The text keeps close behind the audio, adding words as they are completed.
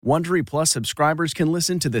Wondery Plus subscribers can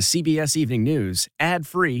listen to the CBS Evening News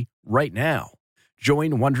ad-free right now.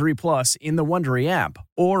 Join Wondery Plus in the Wondery app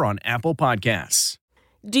or on Apple Podcasts.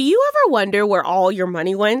 Do you ever wonder where all your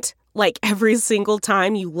money went? Like every single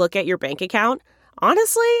time you look at your bank account?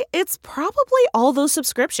 Honestly, it's probably all those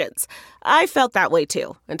subscriptions. I felt that way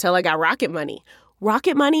too, until I got Rocket Money.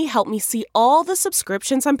 Rocket Money helped me see all the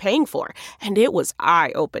subscriptions I'm paying for, and it was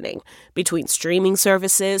eye-opening. Between streaming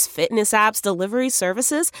services, fitness apps, delivery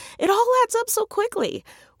services, it all adds up so quickly.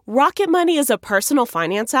 Rocket Money is a personal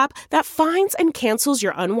finance app that finds and cancels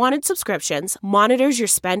your unwanted subscriptions, monitors your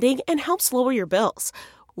spending, and helps lower your bills.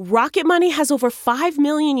 Rocket Money has over 5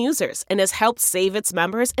 million users and has helped save its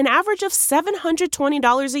members an average of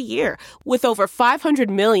 $720 a year, with over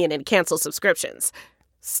 500 million in canceled subscriptions.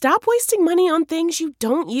 Stop wasting money on things you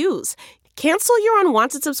don't use. Cancel your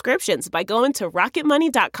unwanted subscriptions by going to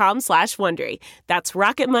rocketmoney.com/Wondery. That's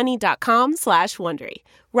rocketmoney.com/Wondery.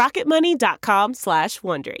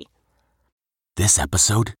 rocketmoney.com/Wondery. This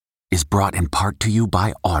episode is brought in part to you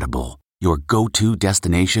by Audible, your go-to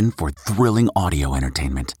destination for thrilling audio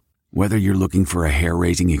entertainment. Whether you're looking for a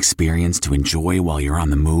hair-raising experience to enjoy while you're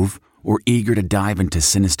on the move or eager to dive into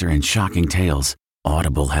sinister and shocking tales,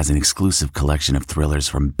 Audible has an exclusive collection of thrillers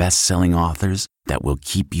from best-selling authors that will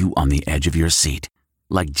keep you on the edge of your seat.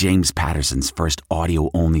 Like James Patterson's first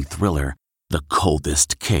audio-only thriller, The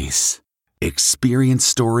Coldest Case. Experience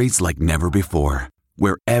stories like never before,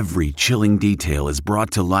 where every chilling detail is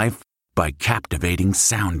brought to life by captivating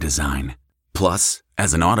sound design. Plus,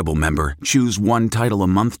 as an Audible member, choose one title a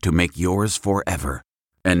month to make yours forever.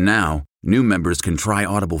 And now, new members can try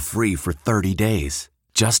Audible free for 30 days.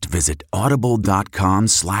 Just visit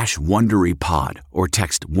audible.com/WonderyPod or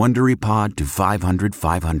text WonderyPod to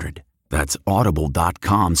 500-500. That's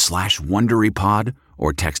audible.com/WonderyPod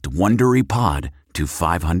or text WonderyPod to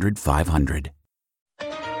 500-500.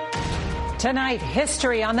 Tonight,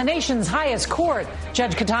 history on the nation's highest court.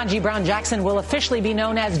 Judge Ketanji Brown Jackson will officially be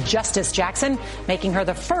known as Justice Jackson, making her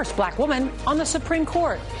the first black woman on the Supreme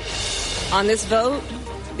Court. On this vote,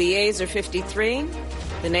 the yeas are 53,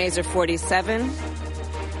 the nays are 47,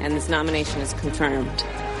 and this nomination is confirmed.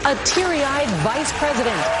 A teary-eyed vice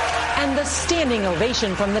president and the standing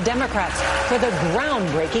ovation from the Democrats for the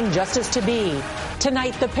groundbreaking justice-to-be.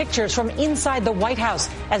 Tonight, the pictures from inside the White House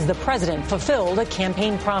as the president fulfilled a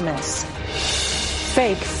campaign promise.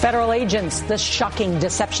 Fake federal agents, the shocking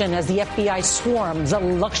deception as the FBI swarms a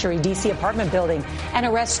luxury D.C. apartment building and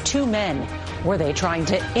arrests 2 men. Were they trying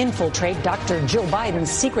to infiltrate Dr. Joe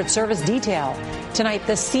Biden's Secret Service detail? Tonight,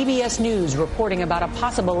 the CBS News reporting about a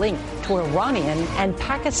possible link to Iranian and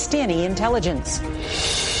Pakistani intelligence.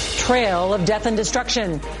 Trail of death and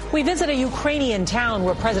destruction. We visit a Ukrainian town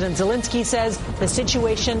where President Zelensky says the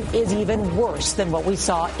situation is even worse than what we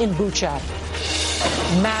saw in Bucha.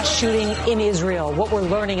 Mass shooting in Israel. What we're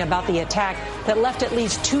learning about the attack that left at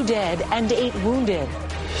least 2 dead and 8 wounded.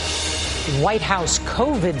 White House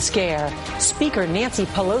COVID scare. Speaker Nancy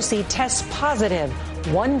Pelosi tests positive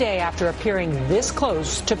 1 day after appearing this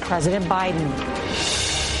close to President Biden.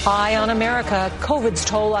 Eye on America. COVID's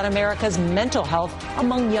toll on America's mental health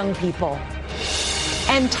among young people.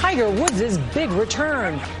 And Tiger Woods' big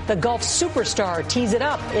return. The golf superstar tees it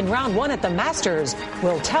up in round 1 at the Masters.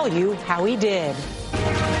 We'll tell you how he did.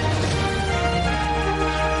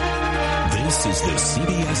 This is the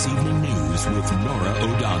CBS Evening News with Norah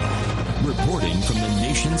O'Donnell, reporting from the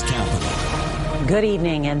nation's capital. Good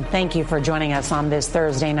evening, and thank you for joining us on this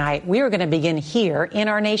Thursday night. We are going to begin here in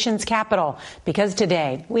our nation's capital, because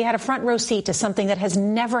today we had a front row seat to something that has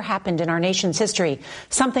never happened in our nation's history,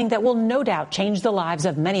 something that will no doubt change the lives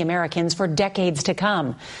of many Americans for decades to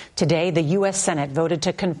come. Today, the U.S. Senate voted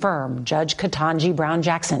to confirm Judge Ketanji Brown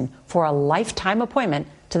Jackson for a lifetime appointment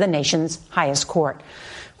to the nation's highest court.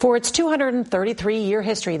 For its 233-year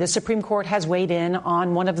history, the Supreme Court has weighed in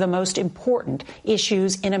on one of the most important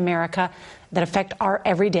issues in America that affect our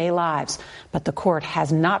everyday lives. But the court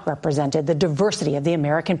has not represented the diversity of the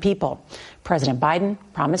American people. President Biden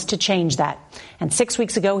promised to change that. And 6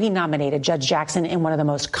 weeks ago, he nominated Judge Jackson in one of the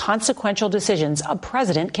most consequential decisions a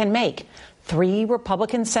president can make. 3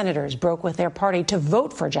 Republican senators broke with their party to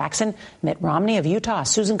vote for Jackson: Mitt Romney of Utah,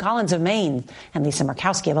 Susan Collins of Maine, and Lisa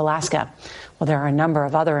Murkowski of Alaska. Well, there are a number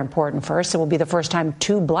of other important firsts. It will be the first time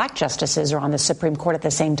 2 black justices are on the Supreme Court at the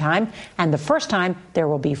same time, and the first time there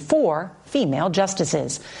will be 4 female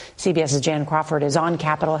justices. CBS's Jan Crawford is on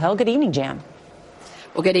Capitol Hill. Good evening, Jan.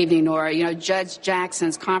 Well, good evening, Nora. You know, Judge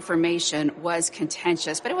Jackson's confirmation was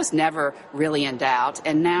contentious, but it was never really in doubt.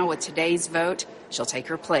 And now with today's vote, she'll take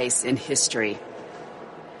her place in history.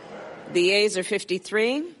 The yeas are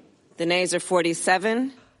 53, the nays are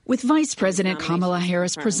 47. With Vice President Kamala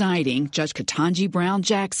Harris presiding, Judge Ketanji Brown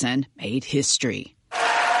Jackson made history.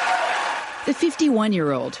 The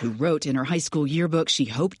 51-year-old who wrote in her high school yearbook she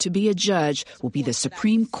hoped to be a judge will be the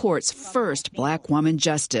Supreme Court's first black woman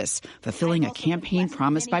justice, fulfilling a campaign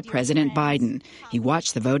promise by President Biden. He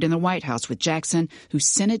watched the vote in the White House with Jackson, who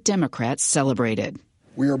Senate Democrats celebrated.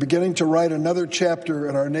 We are beginning to write another chapter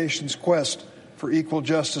in our nation's quest for equal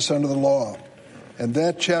justice under the law. And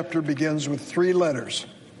that chapter begins with 3 letters,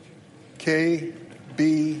 KBJ.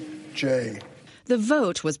 The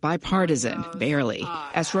vote was bipartisan, barely.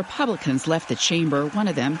 As Republicans left the chamber, one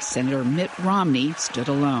of them, Senator Mitt Romney, stood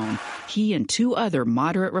alone. He and 2 other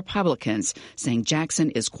moderate Republicans, saying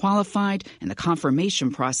Jackson is qualified and the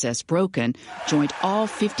confirmation process broken, joined all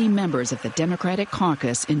 50 members of the Democratic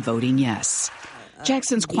caucus in voting yes.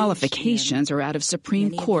 Jackson's qualifications are out of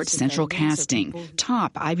Supreme Court central casting,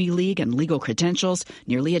 top Ivy League and legal credentials,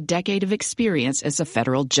 nearly a decade of experience as a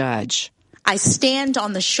federal judge. I stand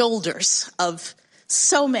on the shoulders of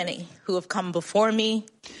so many who have come before me.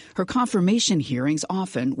 Her confirmation hearings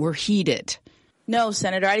often were heated. No,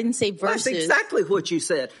 Senator, I didn't say versus. That's exactly what you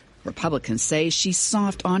said. Republicans say she's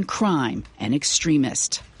soft on crime and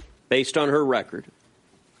extremist. Based on her record,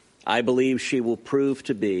 I believe she will prove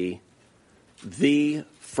to be the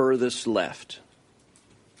furthest left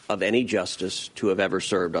of any justice to have ever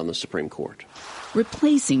served on the Supreme Court.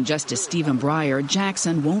 Replacing Justice Stephen Breyer,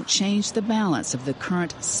 Jackson won't change the balance of the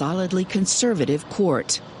current solidly conservative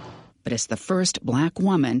court. But as the first black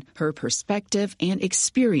woman, her perspective and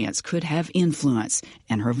experience could have influence,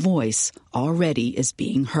 and her voice already is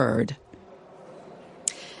being heard.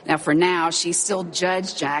 Now, for now, she's still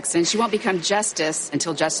Judge Jackson. She won't become justice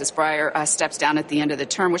until Justice Breyer steps down at the end of the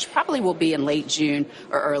term, which probably will be in late June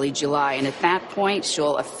or early July. And at that point,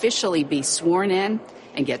 she'll officially be sworn in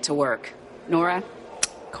and get to work. Nora?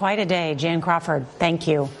 Quite a day. Jan Crawford, thank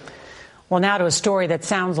you. Well, now to a story that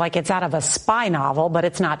sounds like it's out of a spy novel, but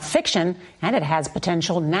it's not fiction, and it has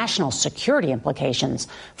potential national security implications.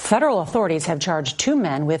 Federal authorities have charged 2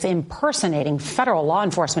 men with impersonating federal law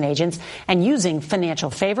enforcement agents and using financial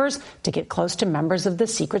favors to get close to members of the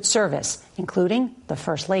Secret Service, including the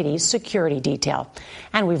First Lady's security detail.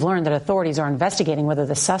 And we've learned that authorities are investigating whether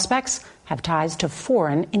the suspects have ties to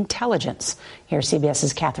foreign intelligence. Here's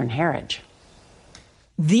CBS's Catherine Herridge.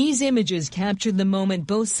 These images captured the moment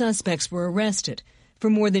both suspects were arrested. For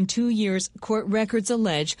more than 2 years, court records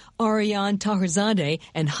allege Aryan Taherzadeh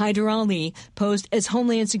and Haider Ali posed as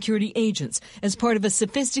Homeland Security agents as part of a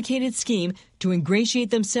sophisticated scheme to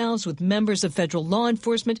ingratiate themselves with members of federal law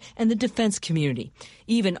enforcement and the defense community,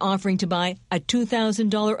 even offering to buy a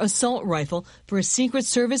 $2,000 assault rifle for a Secret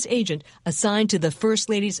Service agent assigned to the First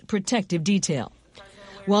Lady's protective detail.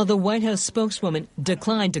 While the White House spokeswoman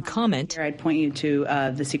declined to comment, I'd point you to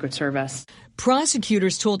the Secret Service.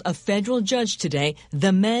 Prosecutors told a federal judge today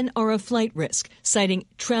the men are a flight risk, citing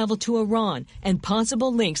travel to Iran and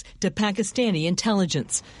possible links to Pakistani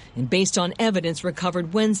intelligence. And based on evidence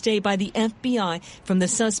recovered Wednesday by the FBI from the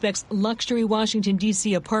suspects' luxury Washington,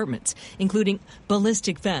 D.C. apartments, including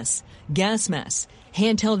ballistic vests, gas masks,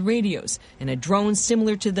 handheld radios, and a drone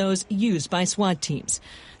similar to those used by SWAT teams.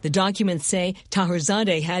 The documents say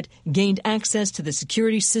Taherzadeh had gained access to the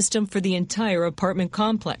security system for the entire apartment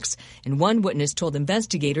complex. And one witness told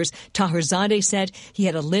investigators Taherzadeh said he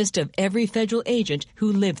had a list of every federal agent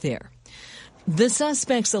who lived there. The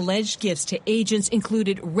suspects' alleged gifts to agents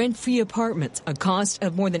included rent-free apartments, a cost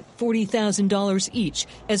of more than $40,000 each,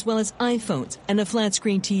 as well as iPhones and a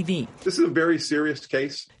flat-screen TV. This is a very serious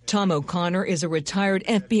case. Tom O'Connor is a retired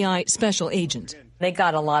FBI special agent. They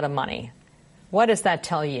got a lot of money. What does that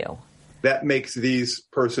tell you? That makes these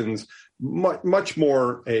persons much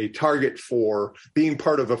more a target for being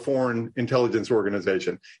part of a foreign intelligence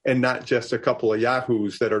organization and not just a couple of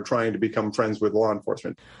yahoos that are trying to become friends with law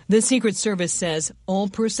enforcement. The Secret Service says all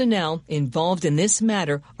personnel involved in this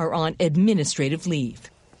matter are on administrative leave.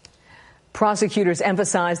 Prosecutors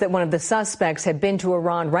emphasize that one of the suspects had been to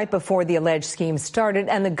Iran right before the alleged scheme started,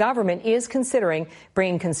 and the government is considering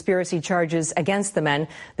bringing conspiracy charges against the men.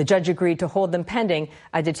 The judge agreed to hold them pending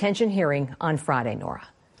a detention hearing on Friday, Nora.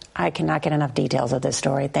 I cannot get enough details of this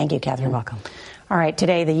story. Thank you, Catherine. You're welcome. All right,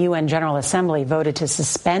 today the UN General Assembly voted to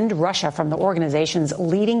suspend Russia from the organization's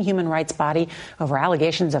leading human rights body over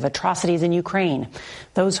allegations of atrocities in Ukraine.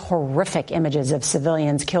 Those horrific images of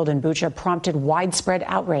civilians killed in Bucha prompted widespread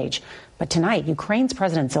outrage. But tonight, Ukraine's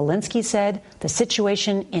President Zelensky said the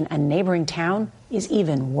situation in a neighboring town is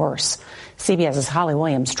even worse. CBS's Holly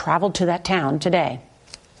Williams traveled to that town today.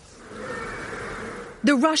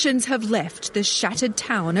 The Russians have left the shattered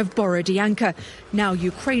town of Borodyanka. Now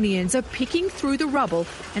Ukrainians are picking through the rubble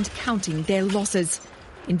and counting their losses.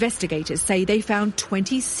 Investigators say they found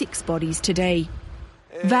 26 bodies today.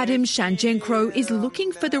 Vadim Shanchenkro is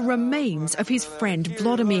looking for the remains of his friend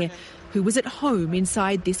Vladimir, who was at home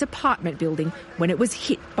inside this apartment building when it was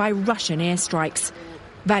hit by Russian airstrikes.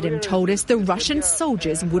 Vadim told us the Russian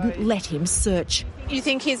soldiers wouldn't let him search. You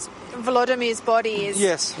think Volodymir's body is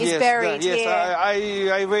buried here? Yes,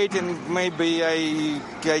 I wait and maybe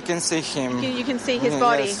I can see him. You can see his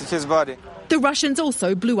body? Yes, his body. The Russians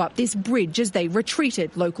also blew up this bridge as they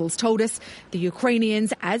retreated, locals told us. The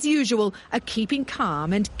Ukrainians, as usual, are keeping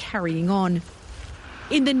calm and carrying on.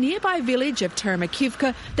 In the nearby village of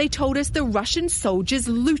Termakivka, they told us the Russian soldiers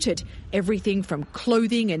looted everything from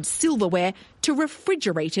clothing and silverware to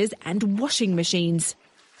refrigerators and washing machines.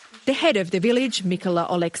 The head of the village, Mykola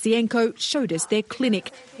Oleksienko, showed us their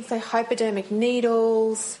clinic. So hypodermic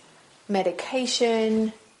needles,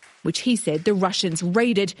 medication, which he said the Russians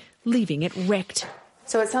raided, leaving it wrecked.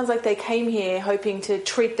 So it sounds like they came here hoping to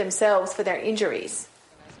treat themselves for their injuries.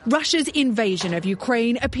 Russia's invasion of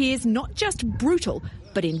Ukraine appears not just brutal,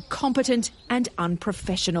 but incompetent and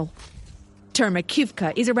unprofessional.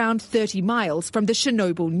 Termakivka is around 30 miles from the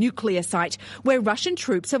Chernobyl nuclear site, where Russian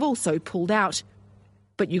troops have also pulled out.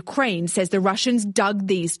 But Ukraine says the Russians dug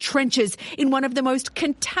these trenches in one of the most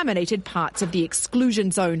contaminated parts of the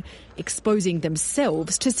exclusion zone, exposing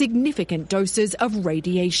themselves to significant doses of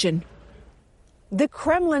radiation. The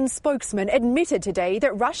Kremlin spokesman admitted today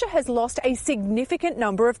that Russia has lost a significant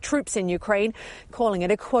number of troops in Ukraine, calling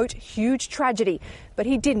it a, quote, huge tragedy. But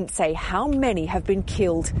he didn't say how many have been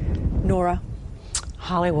killed. Nora.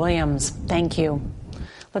 Holly Williams, thank you.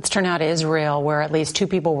 Let's turn now to Israel, where at least 2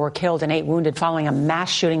 people were killed and 8 wounded following a mass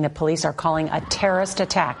shooting that police are calling a terrorist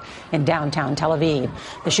attack in downtown Tel Aviv.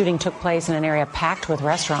 The shooting took place in an area packed with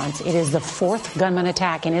restaurants. It is the 4th gunman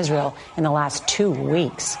attack in Israel in the last 2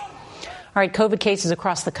 weeks. All right, COVID cases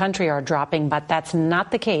across the country are dropping, but that's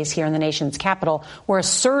not the case here in the nation's capital, where a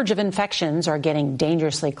surge of infections are getting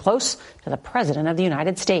dangerously close to the President of the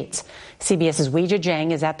United States. CBS's Weijia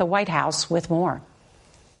Jiang is at the White House with more.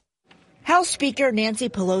 House Speaker Nancy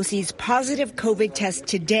Pelosi's positive COVID test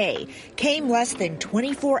today came less than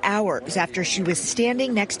 24 hours after she was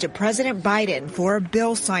standing next to President Biden for a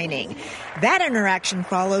bill signing. That interaction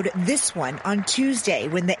followed this one on Tuesday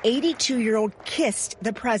when the 82-year-old kissed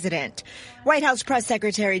the president. White House Press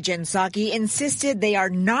Secretary Jen Psaki insisted they are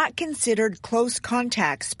not considered close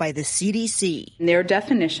contacts by the CDC. Their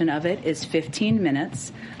definition of it is 15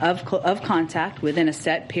 minutes of contact within a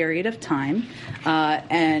set period of time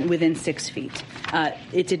and within 6 feet.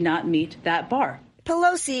 It did not meet that bar.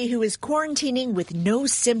 Pelosi, who is quarantining with no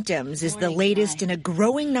symptoms, is the latest in a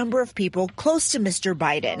growing number of people close to Mr.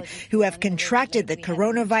 Biden who have contracted the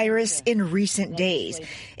coronavirus in recent days,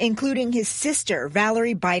 including his sister,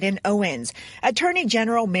 Valerie Biden Owens, Attorney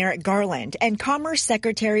General Merrick Garland, and Commerce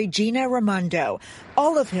Secretary Gina Raimondo,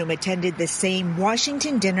 all of whom attended the same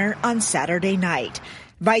Washington dinner on Saturday night.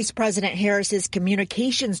 Vice President Harris's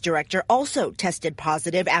communications director also tested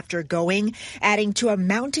positive after going, adding to a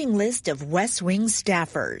mounting list of West Wing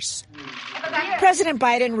staffers. President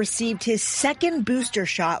Biden received his second booster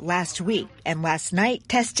shot last week and last night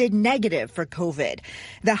tested negative for COVID.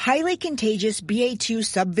 The highly contagious BA2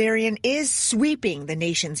 subvariant is sweeping the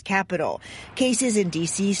nation's capital. Cases in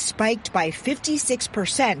D.C. spiked by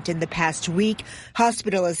 56% in the past week,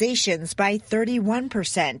 hospitalizations by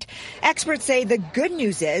 31%. Experts say the good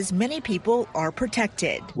news is many people are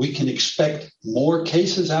protected. We can expect more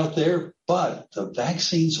cases out there, but the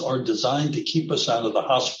vaccines are designed to keep us out of the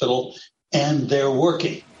hospital, and they're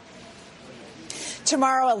working.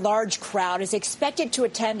 Tomorrow, a large crowd is expected to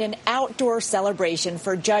attend an outdoor celebration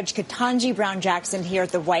for Judge Ketanji Brown Jackson here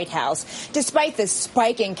at the White House. Despite the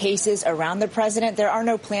spike in cases around the president, there are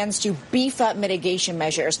no plans to beef up mitigation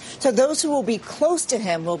measures. So those who will be close to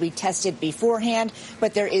him will be tested beforehand,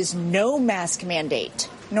 but there is no mask mandate.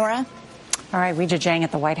 Nora? All right, Weijia Jiang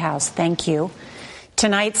at the White House. Thank you.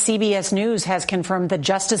 Tonight, CBS News has confirmed the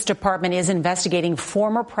Justice Department is investigating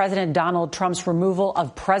former President Donald Trump's removal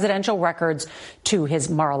of presidential records to his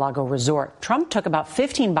Mar-a-Lago resort. Trump took about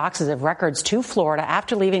 15 boxes of records to Florida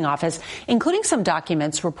after leaving office, including some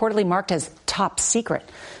documents reportedly marked as top secret.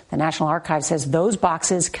 The National Archives says those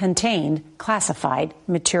boxes contained classified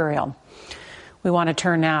material. We want to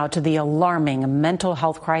turn now to the alarming mental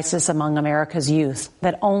health crisis among America's youth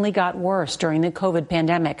that only got worse during the COVID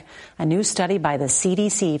pandemic. A new study by the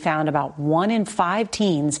CDC found about 1 in 5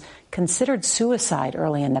 teens considered suicide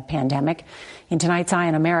early in the pandemic. In tonight's Eye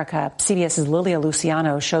on America, CBS's Lilia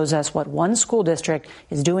Luciano shows us what one school district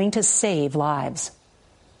is doing to save lives.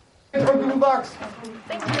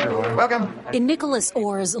 Welcome. In Nicholas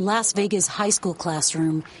Orr's Las Vegas high school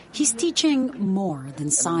classroom, he's teaching more than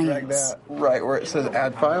science. Right where it says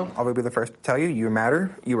add file. I'll be the first to tell you, you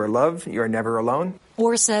matter, you are loved, you are never alone.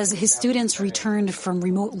 Orr says his students returned from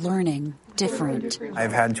remote learning different.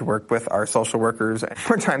 I've had to work with our social workers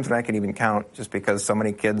more times than I can even count, just because so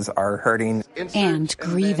many kids are hurting. And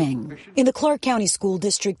grieving. In the Clark County School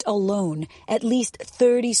District alone, at least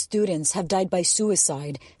 30 students have died by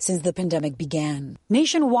suicide since the pandemic began.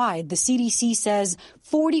 Nationwide, the CDC says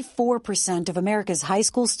 44% of America's high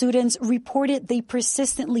school students reported they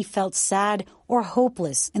persistently felt sad or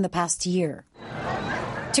hopeless in the past year.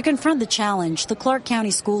 To confront the challenge, the Clark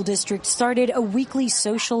County School District started a weekly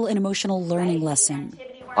social and emotional learning lesson.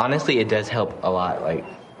 Honestly, it does help a lot. Like,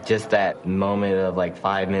 just that moment of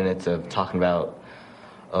 5 minutes of talking about,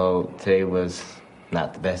 oh, today was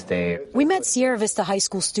not the best day. We met Sierra Vista High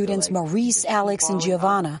School students Maurice, Alex, and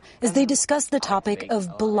Giovanna as they discussed the topic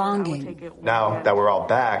of belonging. Now that we're all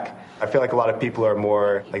back, I feel like a lot of people are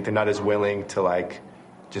more, they're not as willing to,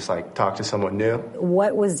 just talk to someone new.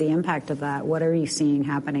 What was the impact of that? What are you seeing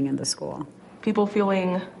happening in the school? People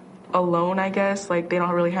feeling alone, I guess. They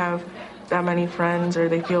don't really have that many friends, or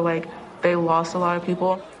they feel like they lost a lot of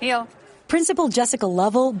people. Principal Jessica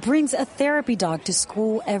Lovell brings a therapy dog to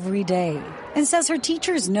school every day and says her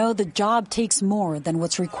teachers know the job takes more than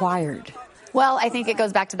what's required. Well, I think it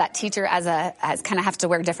goes back to that teacher as kind of have to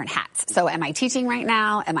wear different hats. So am I teaching right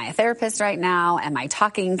now? Am I a therapist right now? Am I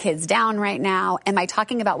talking kids down right now? Am I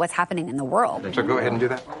talking about what's happening in the world? So go ahead and do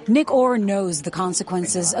that. Nick Orr knows the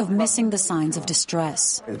consequences of missing the signs of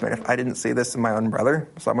distress. If I didn't see this in my own brother,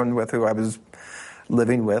 someone with who I was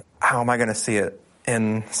living with, how am I going to see it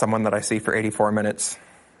in someone that I see for 84 minutes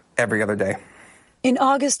every other day? In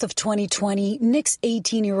August of 2020, Nick's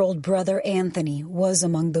 18-year-old brother Anthony was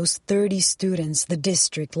among those 30 students the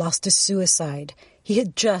district lost to suicide. He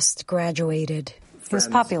had just graduated. He was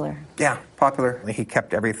popular. Yeah, popular. He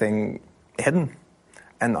kept everything hidden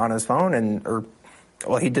and on his phone,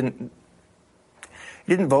 he didn't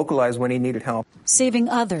vocalize when he needed help. Saving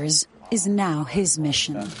others is now his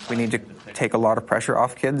mission. We need to take a lot of pressure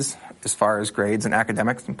off kids as far as grades and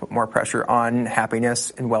academics and put more pressure on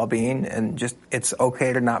happiness and well-being, and just it's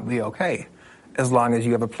okay to not be okay as long as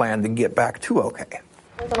you have a plan to get back to okay.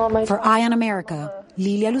 For Eye on America,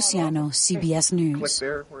 Lilia Luciano, CBS News.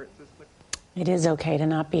 It is okay to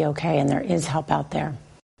not be okay, and there is help out there.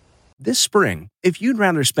 This spring, if you'd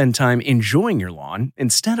rather spend time enjoying your lawn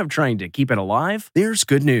instead of trying to keep it alive, there's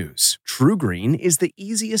good news. True Green is the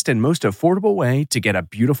easiest and most affordable way to get a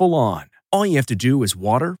beautiful lawn. All you have to do is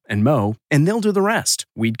water and mow, and they'll do the rest.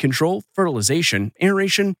 Weed control, fertilization,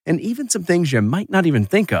 aeration, and even some things you might not even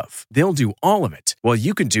think of. They'll do all of it, while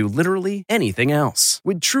you can do literally anything else.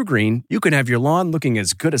 With True Green, you can have your lawn looking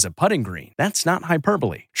as good as a putting green. That's not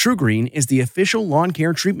hyperbole. True Green is the official lawn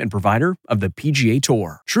care treatment provider of the PGA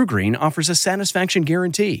Tour. True Green offers a satisfaction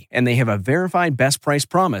guarantee, and they have a verified best price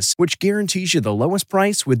promise, which guarantees you the lowest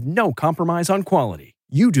price with no compromise on quality.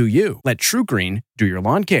 You do you. Let True Green do your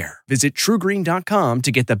lawn care. Visit TrueGreen.com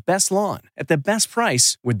to get the best lawn at the best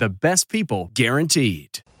price with the best people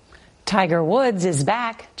guaranteed. Tiger Woods is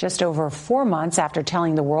back just over 4 months after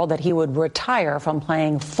telling the world that he would retire from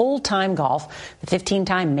playing full-time golf. The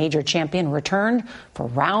 15-time major champion returned for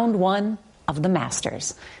round 1 of the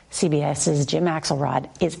Masters. CBS's Jim Axelrod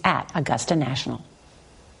is at Augusta National.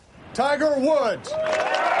 Tiger Woods.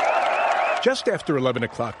 Just after 11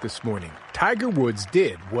 o'clock this morning, Tiger Woods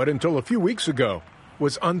did what until a few weeks ago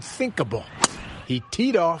was unthinkable. He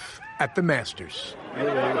teed off at the Masters. Do it?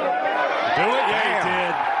 Yeah,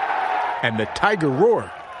 he did. And the Tiger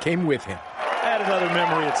roar came with him. I had another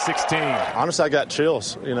memory at 16. Honestly, I got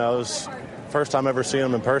chills. It was the first time ever seeing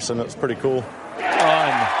him in person. It was pretty cool.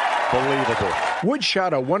 Unbelievable. Woods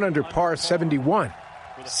shot a 1-under par 71.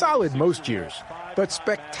 Solid most years, but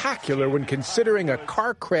spectacular when considering a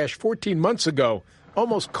car crash 14 months ago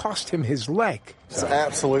almost cost him his leg. It's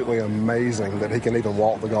absolutely amazing that he can even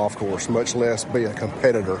walk the golf course, much less be a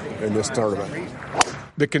competitor in this tournament.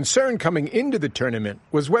 The concern coming into the tournament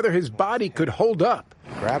was whether his body could hold up.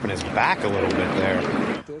 Grabbing his back a little bit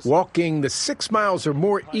there. Walking the 6 miles or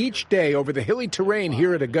more each day over the hilly terrain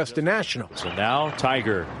here at Augusta National. So now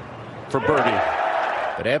Tiger for birdie.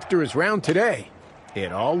 But after his round today,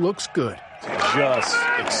 it all looks good. Just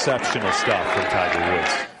exceptional stuff from Tiger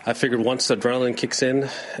Woods. I figured once the adrenaline kicks in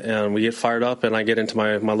and we get fired up and I get into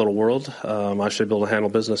my little world, I should be able to handle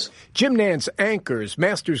business. Jim Nantz anchors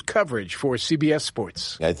Masters coverage for CBS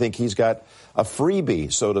Sports. I think he's got a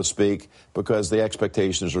freebie, so to speak, because the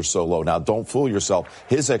expectations are so low. Now, don't fool yourself.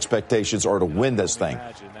 His expectations are to win this thing.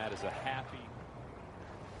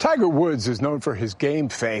 Tiger Woods is known for his game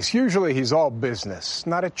face. Usually he's all business,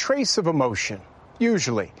 not a trace of emotion.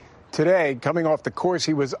 Usually. Today, coming off the course,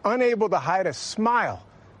 he was unable to hide a smile,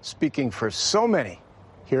 speaking for so many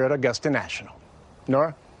here at Augusta National.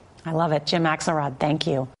 Nora? I love it. Jim Axelrod, thank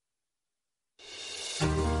you.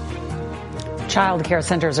 Child care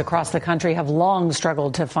centers across the country have long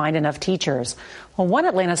struggled to find enough teachers. Well, one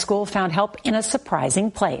Atlanta school found help in a surprising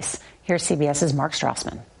place. Here's CBS's Mark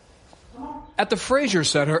Strassman. At the Fraser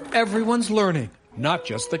Center, everyone's learning, not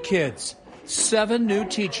just the kids. 7 new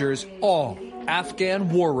teachers, all Afghan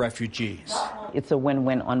war refugees. It's a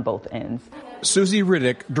win-win on both ends. Susie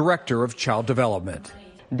Riddick, Director of Child Development.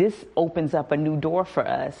 This opens up a new door for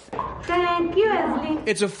us. Thank you, Ashley.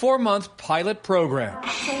 It's a 4-month pilot program.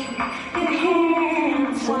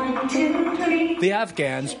 One, two, three. The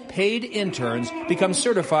Afghans, paid interns, become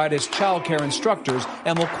certified as child care instructors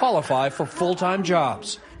and will qualify for full-time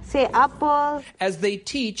jobs. Say apple. As they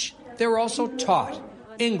teach, they're also taught.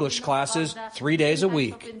 English classes 3 days a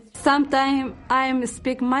week. Sometimes I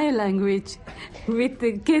speak my language with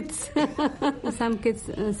the kids. Some kids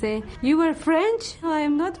say, "You are French?" I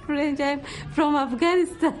am not French. I'm from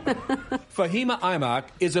Afghanistan. Fahima Aimak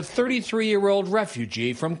is a 33-year-old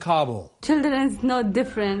refugee from Kabul. Children is not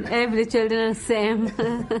different. Every children are same.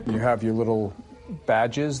 You have your little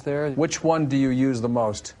badges there. Which one do you use the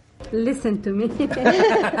most? Listen to me.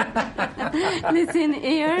 Listen,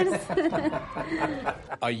 ears.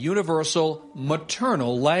 A universal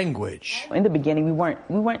maternal language. In the beginning, we weren't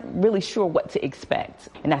really sure what to expect.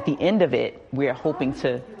 And at the end of it, we're hoping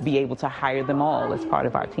to be able to hire them all as part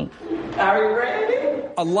of our team. Are you ready?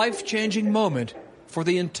 A life-changing moment for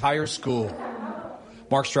the entire school.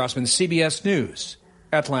 Mark Strassman, CBS News,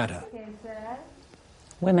 Atlanta.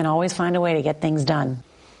 Women always find a way to get things done.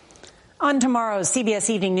 On tomorrow's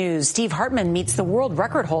CBS Evening News, Steve Hartman meets the world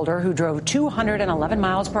record holder who drove 211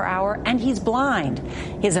 miles per hour, and he's blind.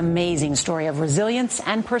 His amazing story of resilience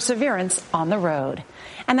and perseverance on the road.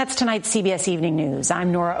 And that's tonight's CBS Evening News.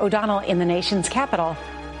 I'm Nora O'Donnell in the nation's capital.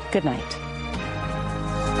 Good night.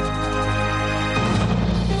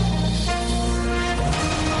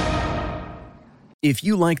 If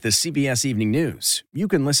you like the CBS Evening News, you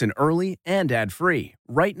can listen early and ad-free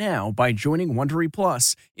right now by joining Wondery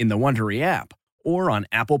Plus in the Wondery app or on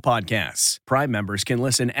Apple Podcasts. Prime members can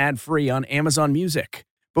listen ad-free on Amazon Music.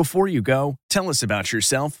 Before you go, tell us about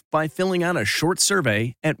yourself by filling out a short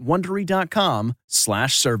survey at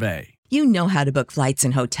Wondery.com/survey. You know how to book flights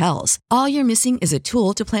and hotels. All you're missing is a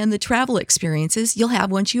tool to plan the travel experiences you'll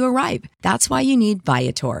have once you arrive. That's why you need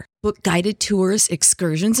Viator. Book guided tours,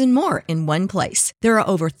 excursions, and more in one place. There are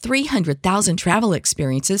over 300,000 travel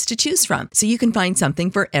experiences to choose from, so you can find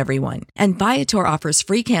something for everyone. And Viator offers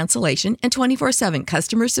free cancellation and 24/7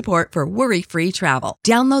 customer support for worry-free travel.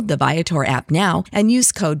 Download the Viator app now and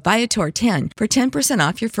use code Viator10 for 10%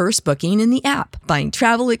 off your first booking in the app. Find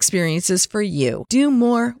travel experiences for you. Do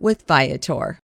more with Viator.